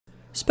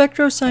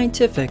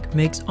SpectroScientific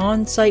makes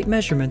on-site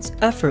measurements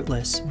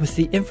effortless with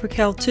the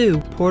InfraCal 2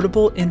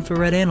 portable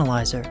infrared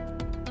analyzer.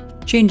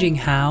 Changing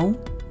how,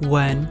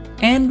 when,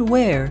 and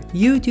where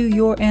you do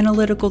your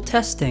analytical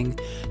testing,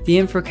 the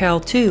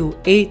InfraCal 2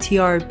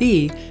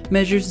 ATRB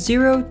measures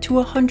 0 to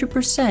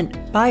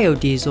 100%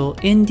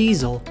 biodiesel in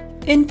diesel.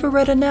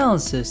 Infrared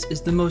analysis is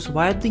the most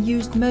widely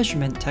used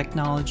measurement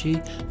technology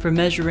for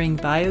measuring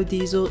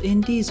biodiesel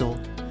in diesel.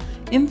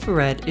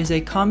 Infrared is a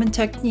common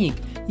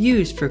technique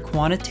used for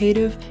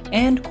quantitative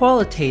and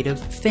qualitative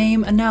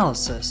FAME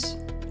analysis.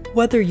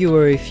 Whether you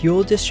are a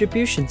fuel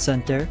distribution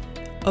center,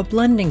 a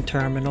blending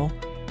terminal,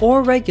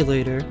 or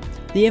regulator,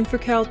 the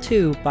InfraCal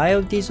 2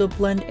 Biodiesel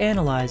Blend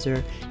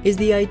Analyzer is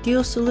the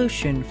ideal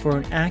solution for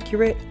an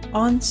accurate,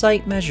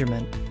 on-site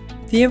measurement.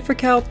 The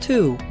InfraCal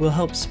 2 will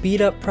help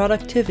speed up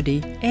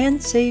productivity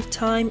and save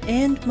time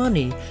and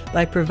money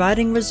by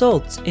providing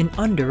results in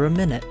under a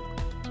minute.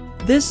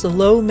 This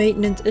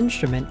low-maintenance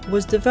instrument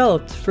was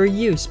developed for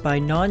use by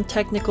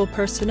non-technical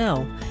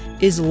personnel,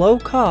 is low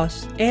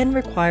cost, and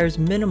requires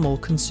minimal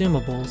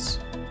consumables.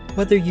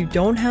 Whether you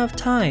don't have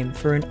time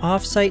for an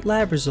off-site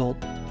lab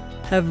result,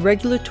 have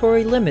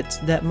regulatory limits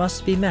that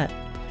must be met,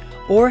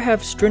 or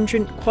have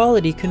stringent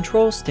quality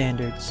control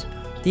standards,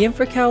 the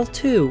InfraCal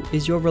 2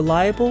 is your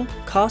reliable,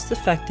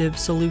 cost-effective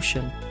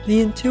solution.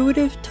 The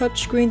intuitive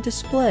touchscreen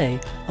display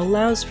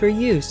allows for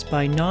use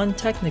by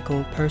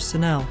non-technical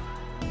personnel.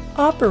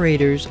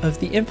 Operators of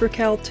the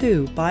InfraCal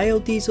 2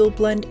 Biodiesel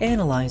Blend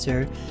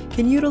Analyzer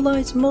can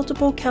utilize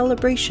multiple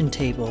calibration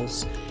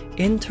tables,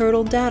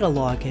 internal data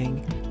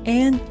logging,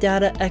 and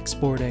data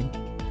exporting.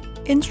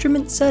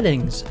 Instrument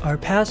settings are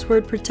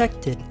password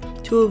protected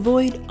to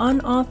avoid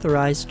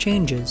unauthorized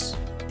changes.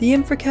 The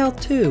InfraCal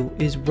 2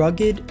 is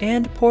rugged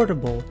and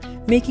portable,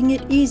 making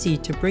it easy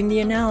to bring the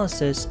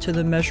analysis to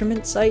the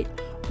measurement site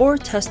or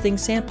testing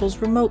samples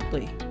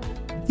remotely.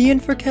 The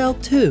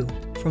InfraCal 2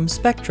 from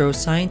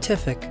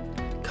SpectroScientific.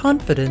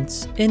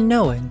 Confidence in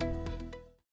knowing.